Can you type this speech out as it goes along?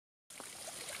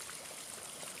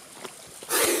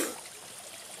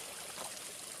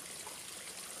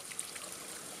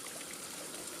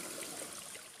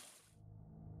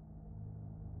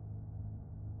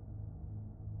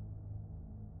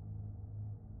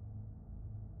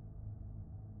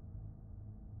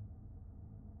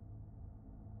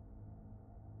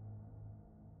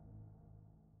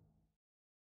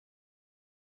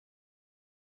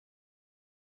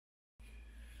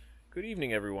Good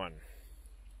evening, everyone.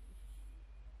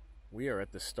 We are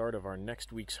at the start of our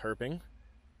next week's herping,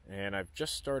 and I've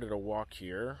just started a walk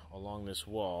here along this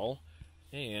wall,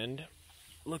 and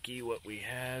looky what we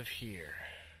have here.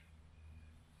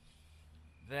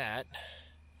 That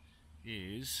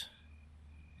is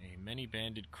a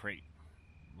many-banded crate.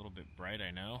 A little bit bright,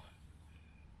 I know,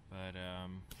 but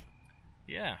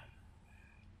yeah,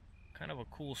 kind of a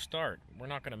cool start. We're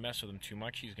not going to mess with him too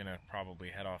much. He's going to probably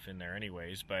head off in there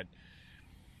anyways, but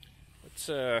let's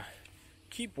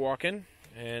keep walking,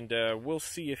 and we'll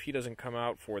see if he doesn't come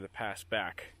out for the pass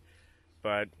back.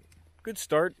 But good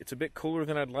start. It's a bit cooler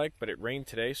than I'd like, but it rained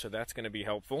today, so that's going to be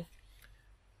helpful.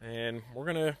 And we're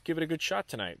going to give it a good shot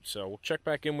tonight. So we'll check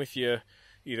back in with you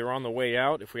either on the way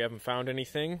out, if we haven't found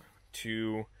anything,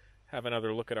 to have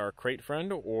another look at our crate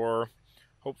friend, or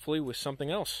hopefully with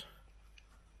something else.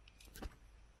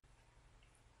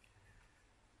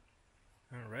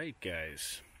 Alright,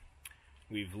 guys.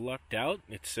 We've lucked out.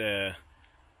 It's been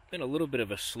a little bit of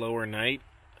a slower night,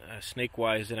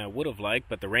 snake-wise, than I would have liked,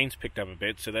 but the rain's picked up a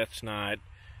bit, so that's not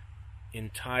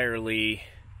entirely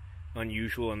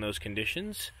unusual in those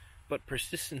conditions. But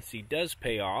persistency does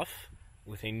pay off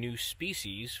with a new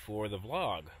species for the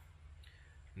vlog.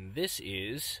 This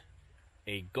is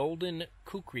a golden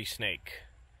kukri snake,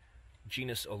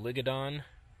 genus Oligodon,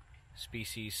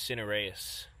 species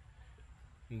Cinereus.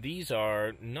 These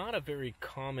are not a very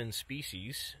common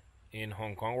species in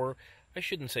Hong Kong, or I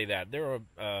shouldn't say that. They're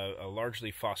a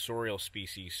largely fossorial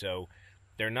species, so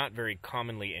they're not very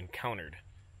commonly encountered.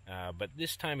 But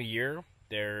this time of year,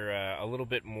 they're a little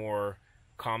bit more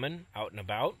common out and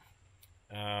about.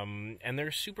 And they're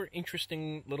a super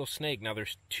interesting little snake. Now,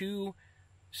 there's two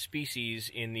species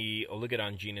in the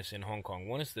Oligodon genus in Hong Kong.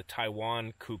 One is the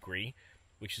Taiwan kukri,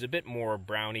 which is a bit more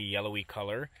browny, yellowy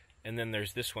color. And then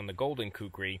there's this one, the golden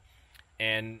kukri,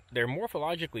 and they're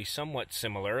morphologically somewhat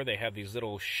similar. They have these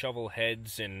little shovel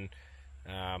heads and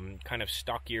kind of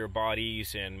stockier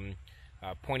bodies and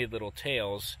pointed little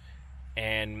tails.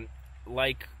 And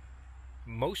like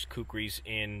most kukris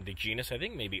in the genus, I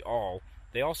think maybe all,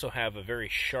 they also have a very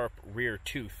sharp rear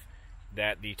tooth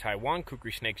that the Taiwan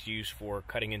kukri snakes use for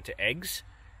cutting into eggs.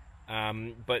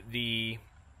 But the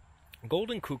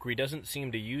golden kukri doesn't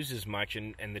seem to use as much,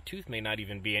 and the tooth may not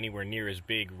even be anywhere near as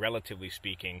big, relatively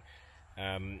speaking.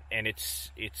 And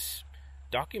it's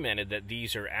documented that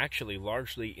these are actually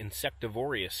largely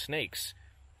insectivorous snakes.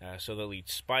 So they'll eat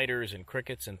spiders and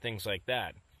crickets and things like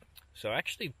that. So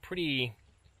actually pretty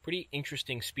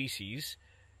interesting species.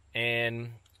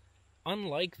 And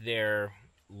unlike their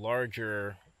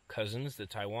larger cousins, the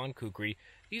Taiwan kukri,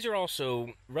 these are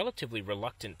also relatively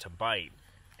reluctant to bite.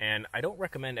 And I don't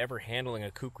recommend ever handling a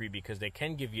kukri because they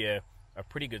can give you a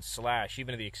pretty good slash,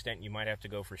 even to the extent you might have to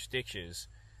go for stitches.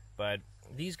 But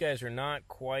these guys are not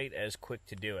quite as quick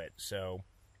to do it. So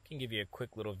I can give you a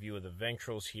quick little view of the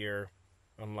ventrals here.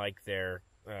 Unlike their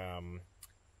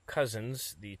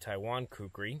cousins, the Taiwan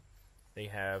kukri, they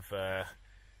have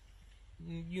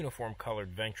uniform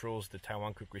colored ventrals. The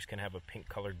Taiwan kukris can have a pink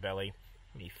colored belly.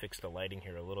 Let me fix the lighting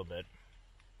here a little bit.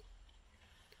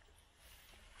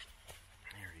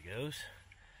 Goes.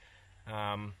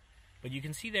 But you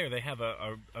can see there they have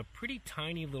a pretty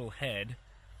tiny little head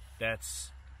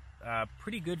that's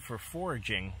pretty good for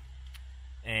foraging,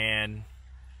 and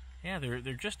yeah, they're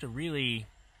just a really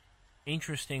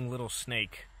interesting little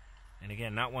snake, and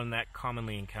again, not one that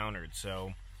commonly encountered,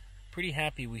 so pretty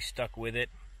happy we stuck with it.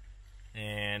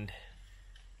 And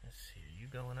let's see, are you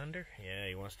going under? Yeah,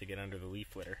 he wants to get under the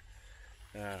leaf litter.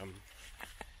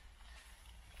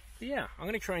 Yeah, I'm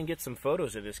going to try and get some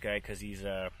photos of this guy because he's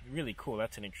really cool.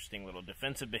 That's an interesting little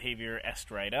defensive behavior,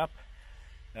 est right up.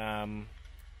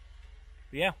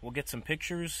 Yeah, we'll get some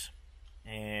pictures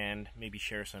and maybe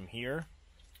share some here.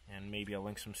 And maybe I'll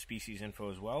link some species info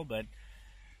as well. But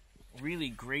really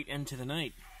great end to the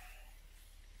night.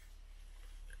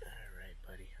 All right,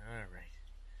 buddy. All right.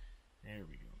 There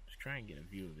we go. Let's try and get a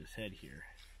view of his head here.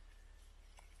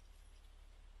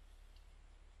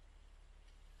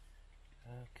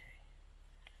 Okay.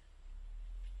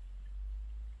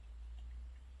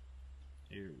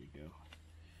 There we go.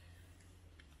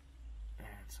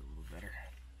 That's a little better.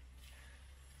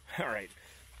 Alright,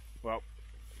 well,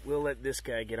 we'll let this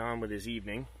guy get on with his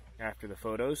evening after the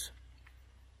photos,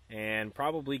 and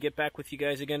probably get back with you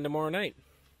guys again tomorrow night.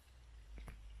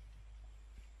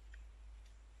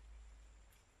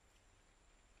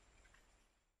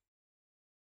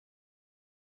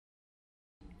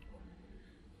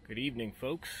 Good evening,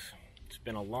 folks. It's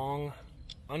been a long,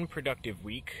 unproductive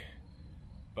week,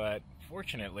 but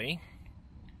fortunately,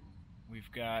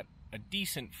 we've got a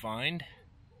decent find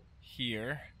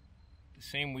here. the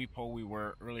same weep hole we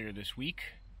were earlier this week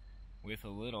with a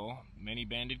little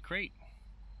many-banded crate.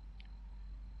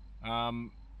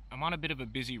 I'm on a bit of a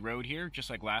busy road here,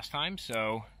 just like last time,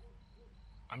 so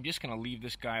I'm just going to leave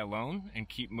this guy alone and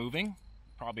keep moving.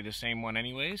 Probably the same one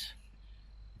anyways.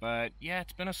 But yeah,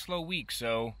 it's been a slow week,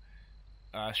 so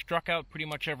struck out pretty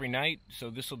much every night,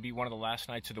 so this will be one of the last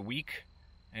nights of the week,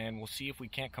 and we'll see if we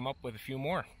can't come up with a few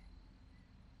more.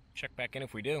 Check back in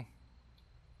if we do.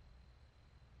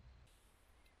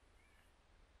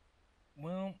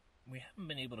 Well, we haven't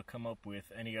been able to come up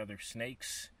with any other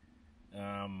snakes.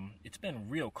 It's been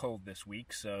real cold this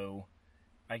week, so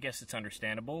I guess it's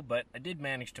understandable, but I did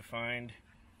manage to find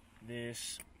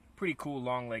this pretty cool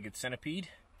long-legged centipede.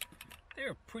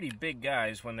 They're pretty big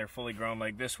guys when they're fully grown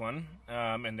like this one,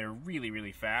 and they're really,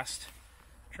 really fast.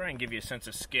 Try and give you a sense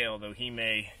of scale, though he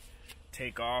may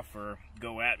take off or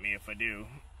go at me if I do.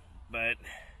 But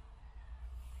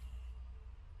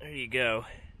there you go.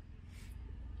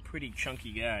 Pretty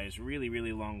chunky guys, really,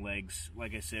 really long legs.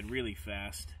 Like I said, really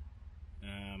fast.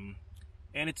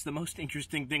 And it's the most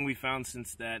interesting thing we found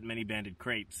since that many-banded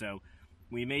crate. So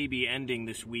we may be ending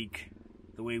this week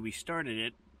the way we started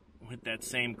it, with that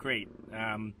same crate.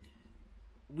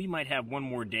 We might have one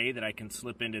more day that I can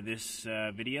slip into this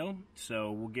video,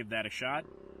 so we'll give that a shot.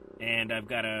 And I've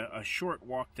got a short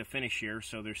walk to finish here,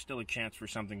 so there's still a chance for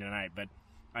something tonight, but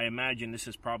I imagine this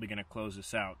is probably going to close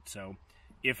us out. So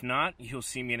if not, you'll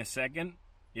see me in a second.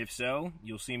 If so,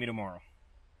 you'll see me tomorrow.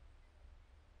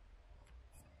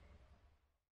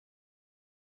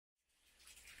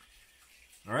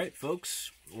 Alright folks,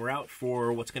 we're out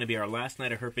for what's going to be our last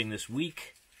night of herping this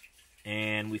week,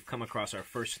 and we've come across our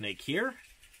first snake here,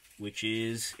 which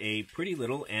is a pretty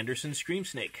little Anderson scream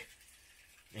snake.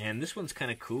 And this one's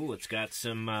kind of cool. It's got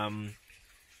some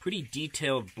pretty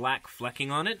detailed black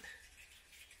flecking on it.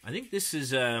 I think this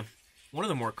is one of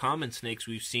the more common snakes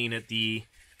we've seen at the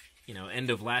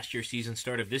end of last year's season,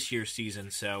 start of this year's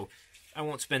season, so I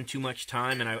won't spend too much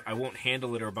time, and I won't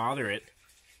handle it or bother it.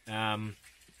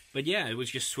 But yeah, it was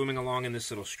just swimming along in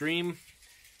this little stream.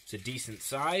 It's a decent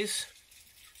size.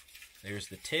 There's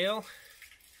the tail.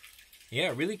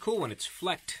 Yeah, really cool one. It's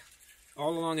flecked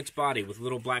all along its body with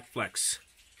little black flecks.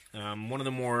 One of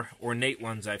the more ornate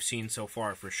ones I've seen so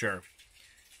far, for sure.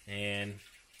 And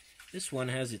this one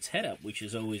has its head up, which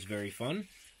is always very fun.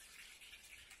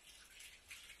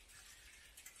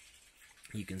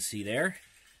 You can see there.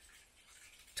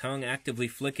 Tongue actively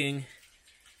flicking.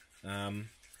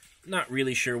 Not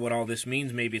really sure what all this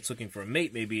means. Maybe it's looking for a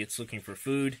mate, maybe it's looking for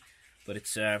food, but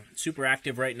it's super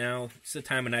active right now. It's the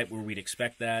time of night where we'd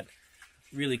expect that.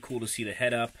 Really cool to see the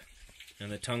head up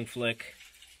and the tongue flick.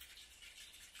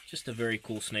 Just a very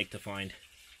cool snake to find.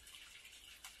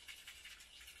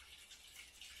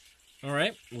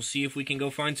 Alright, we'll see if we can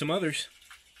go find some others.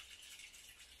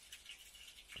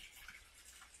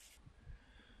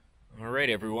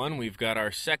 Alright everyone, we've got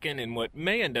our second and what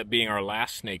may end up being our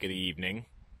last snake of the evening.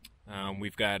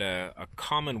 We've got a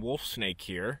common wolf snake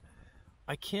here.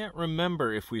 I can't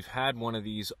remember if we've had one of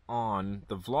these on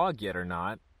the vlog yet or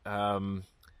not.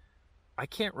 I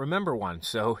can't remember one,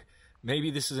 so maybe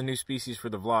this is a new species for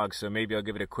the vlog, so maybe I'll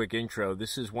give it a quick intro.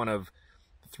 This is one of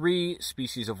 3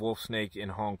 species of wolf snake in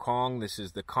Hong Kong. This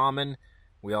is the common.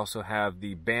 We also have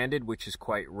the banded, which is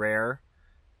quite rare.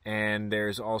 And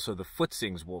there's also the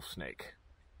Footsing's wolf snake.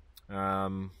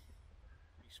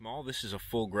 Small. This is a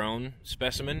full-grown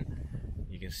specimen.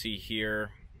 You can see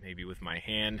here, maybe with my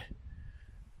hand,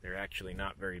 they're actually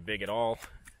not very big at all.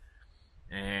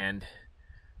 And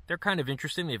they're kind of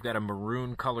interesting. They've got a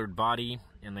maroon-colored body,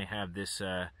 and they have this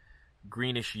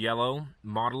greenish-yellow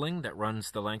mottling that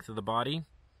runs the length of the body.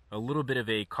 A little bit of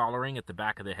a collaring at the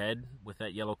back of the head with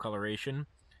that yellow coloration.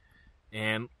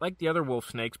 And like the other wolf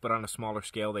snakes, but on a smaller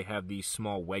scale, they have these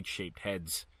small wedge-shaped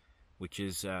heads, which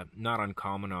is not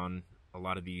uncommon on a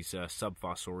lot of these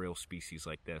subfossorial species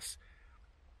like this.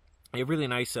 They have really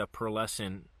nice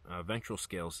pearlescent ventral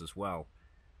scales as well,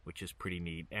 which is pretty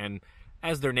neat. And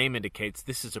as their name indicates,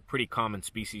 this is a pretty common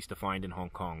species to find in Hong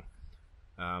Kong.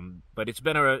 But it's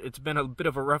been a bit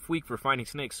of a rough week for finding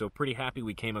snakes, so pretty happy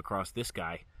we came across this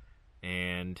guy.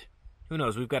 And who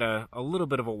knows, we've got a little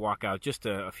bit of a walk out, just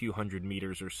a few hundred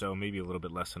meters or so, maybe a little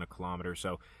bit less than a kilometer.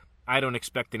 So I don't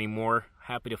expect any more.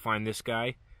 Happy to find this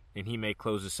guy, and he may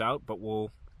close us out, but we'll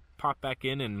pop back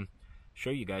in and show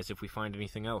you guys if we find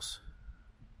anything else.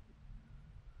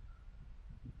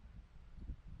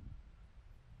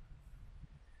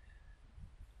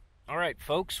 Alright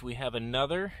folks, we have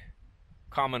another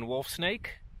common wolf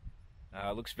snake.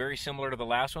 Looks very similar to the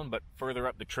last one, but further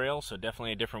up the trail, so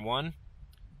definitely a different one.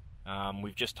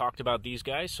 We've just talked about these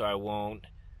guys, so I won't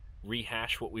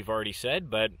rehash what we've already said,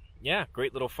 but yeah,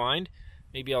 great little find.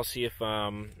 Maybe I'll see if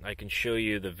I can show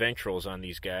you the ventrals on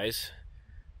these guys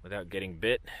without getting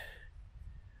bit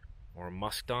or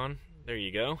musked on. There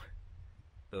you go.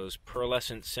 Those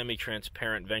pearlescent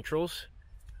semi-transparent ventrals.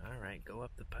 All right, go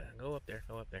up there.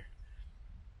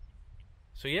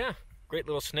 So yeah, great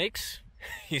little snakes.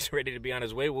 He's ready to be on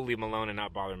his way. We'll leave him alone and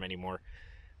not bother him anymore.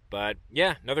 But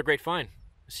yeah, another great find.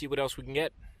 Let's see what else we can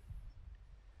get.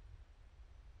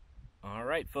 All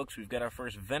right, folks, we've got our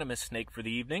first venomous snake for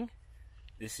the evening.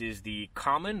 This is the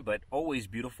common but always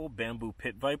beautiful bamboo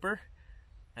pit viper.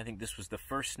 I think this was the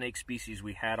first snake species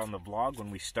we had on the vlog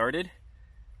when we started.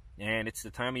 And it's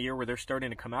the time of year where they're starting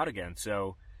to come out again.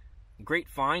 So, great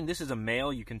find. This is a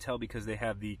male. You can tell because they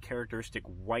have the characteristic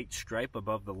white stripe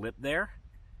above the lip there.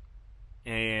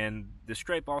 And the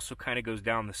stripe also kind of goes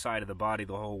down the side of the body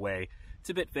the whole way. It's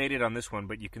a bit faded on this one,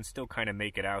 but you can still kind of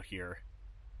make it out here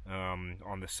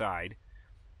on the side.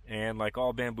 And like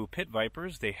all bamboo pit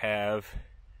vipers, they have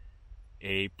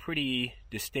a pretty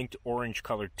distinct orange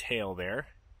colored tail there.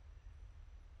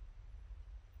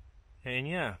 And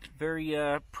yeah, very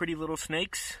pretty little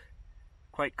snakes,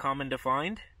 quite common to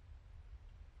find.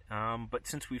 But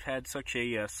since we've had such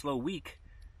a slow week,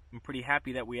 I'm pretty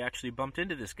happy that we actually bumped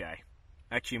into this guy.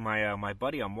 Actually, my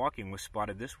buddy I'm walking with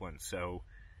spotted this one, so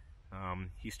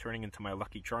he's turning into my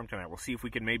lucky charm tonight. We'll see if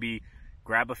we can maybe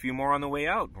grab a few more on the way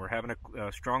out. We're having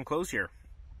a strong close here.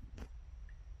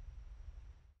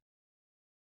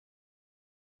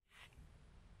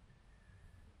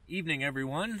 Evening,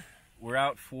 everyone. We're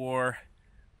out for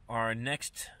our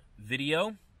next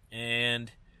video,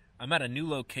 and I'm at a new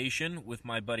location with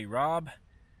my buddy Rob,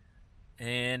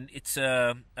 and it's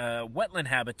a wetland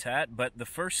habitat, but the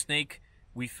first snake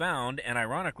we found, and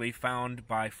ironically found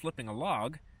by flipping a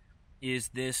log, is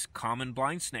this common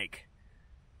blind snake.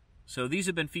 So these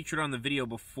have been featured on the video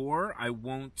before. I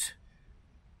won't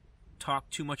talk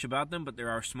too much about them, but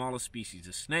they're our smallest species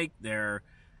of snake. They're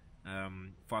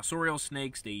fossorial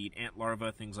snakes. They eat ant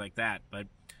larvae, things like that. But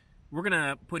we're going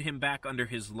to put him back under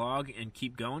his log and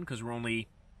keep going because we're only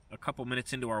a couple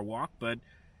minutes into our walk. But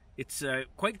it's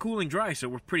quite cool and dry, so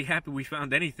we're pretty happy we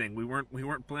found anything. We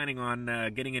weren't planning on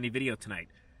getting any video tonight.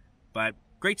 But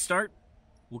great start.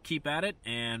 We'll keep at it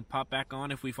and pop back on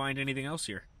if we find anything else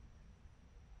here.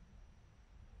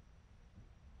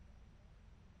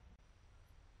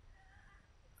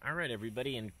 All right,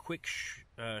 everybody, in quick,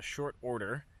 short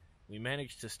order, we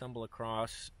managed to stumble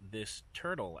across this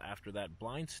turtle after that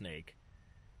blind snake.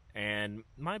 And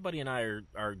my buddy and I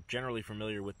are generally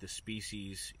familiar with the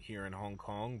species here in Hong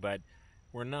Kong, but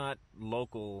we're not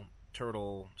local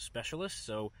turtle specialists,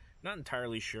 so not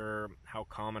entirely sure how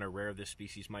common or rare this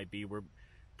species might be. We're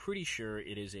pretty sure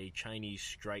it is a Chinese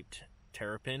striped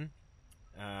terrapin.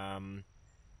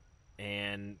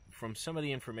 And from some of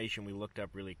the information we looked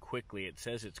up really quickly, it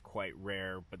says it's quite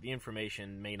rare, but the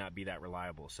information may not be that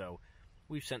reliable. So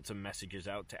we've sent some messages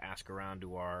out to ask around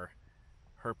to our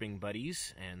herping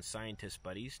buddies and scientist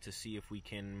buddies to see if we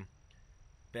can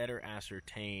better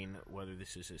ascertain whether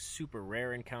this is a super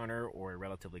rare encounter or a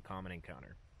relatively common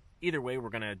encounter. Either way, we're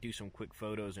going to do some quick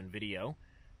photos and video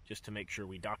just to make sure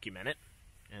we document it,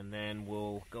 and then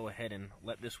we'll go ahead and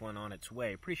let this one on its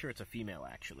way. Pretty sure it's a female,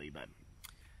 actually, but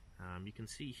you can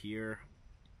see here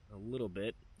a little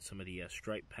bit some of the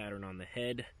stripe pattern on the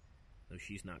head, though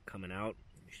she's not coming out.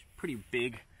 She's a pretty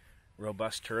big,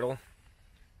 robust turtle.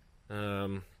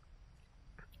 I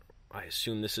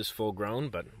assume this is full grown,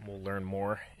 but we'll learn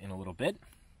more in a little bit.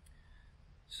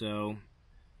 So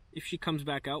if she comes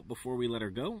back out before we let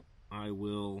her go, I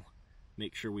will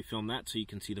make sure we film that so you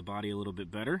can see the body a little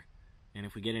bit better. And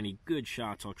if we get any good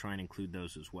shots, I'll try and include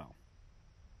those as well.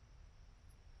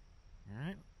 All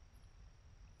right.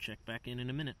 Check back in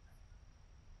a minute.